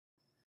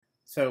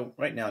So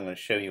right now I'm going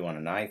to show you on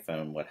an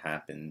iPhone what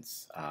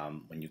happens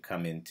when you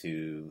come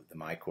into the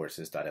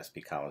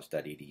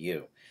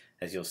mycourses.spcollege.edu.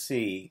 As you'll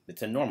see,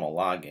 it's a normal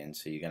login,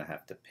 so you're going to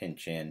have to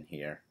pinch in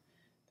here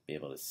to be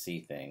able to see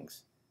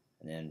things,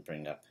 and then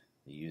bring up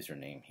the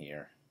username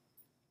here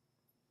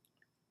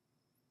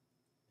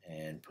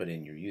and put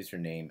in your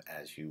username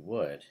as you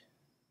would.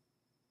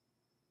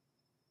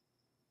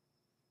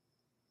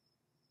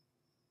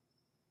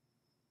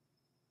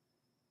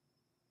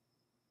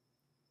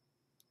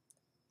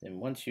 Then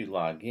once you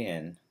log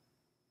in,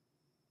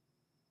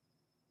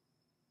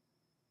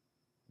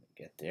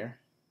 get there.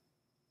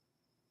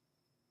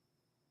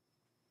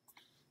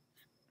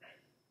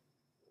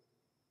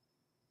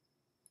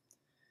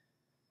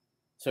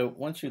 So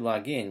once you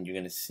log in, you're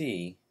going to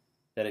see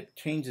that it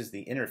changes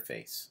the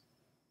interface.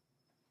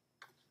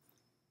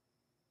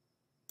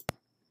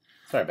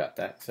 Sorry about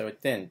that. So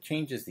it then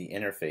changes the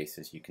interface,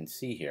 as you can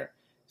see here.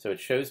 So it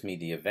shows me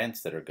the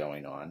events that are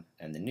going on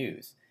and the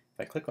news. If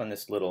I click on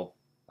this little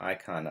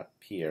icon up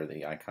here,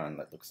 the icon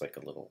that looks like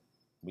a little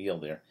wheel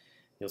there,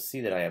 you'll see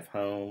that I have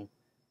home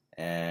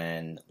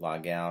and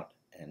log out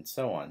and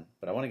so on.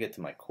 But I want to get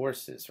to my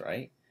courses,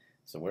 right?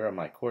 So where are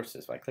my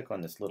courses? If I click on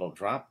this little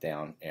drop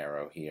down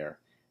arrow here,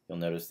 you'll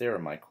notice there are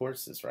my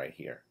courses right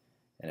here.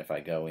 And if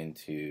I go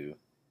into,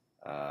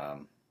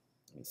 let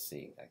me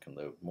see, I can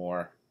load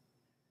more.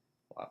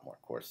 A lot more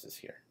courses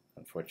here.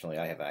 Unfortunately,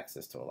 I have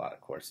access to a lot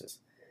of courses.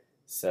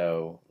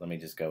 So let me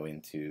just go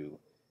into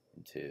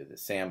a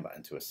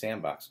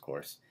sandbox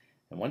course.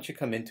 And once you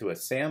come into a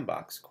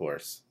sandbox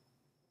course,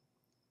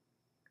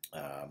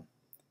 I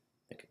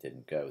think it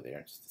didn't go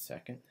there. Just a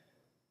second.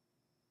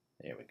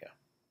 There we go.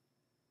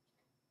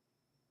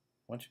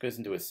 Once it goes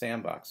into a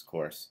sandbox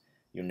course,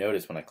 you'll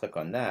notice when I click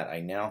on that, I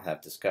now have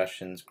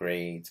discussions,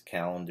 grades,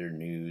 calendar,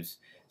 news.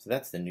 So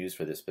that's the news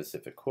for this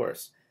specific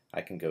course. I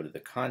can go to the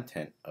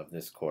content of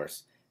this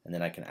course, and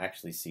then I can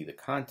actually see the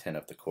content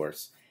of the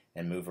course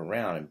and move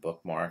around and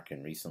bookmark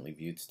and recently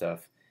viewed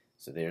stuff.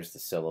 So there's the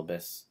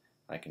syllabus.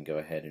 I can go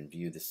ahead and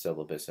view the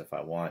syllabus if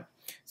I want.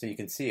 So you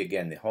can see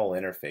again the whole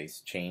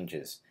interface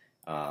changes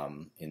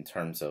in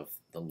terms of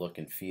the look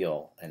and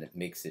feel, and it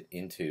makes it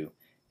into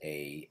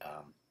a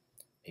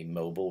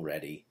mobile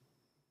ready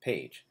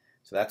page.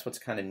 So that's what's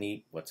kind of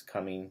neat, what's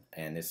coming,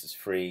 and this is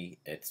free.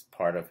 It's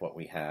part of what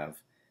we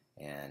have,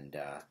 and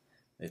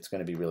it's going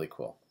to be really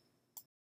cool.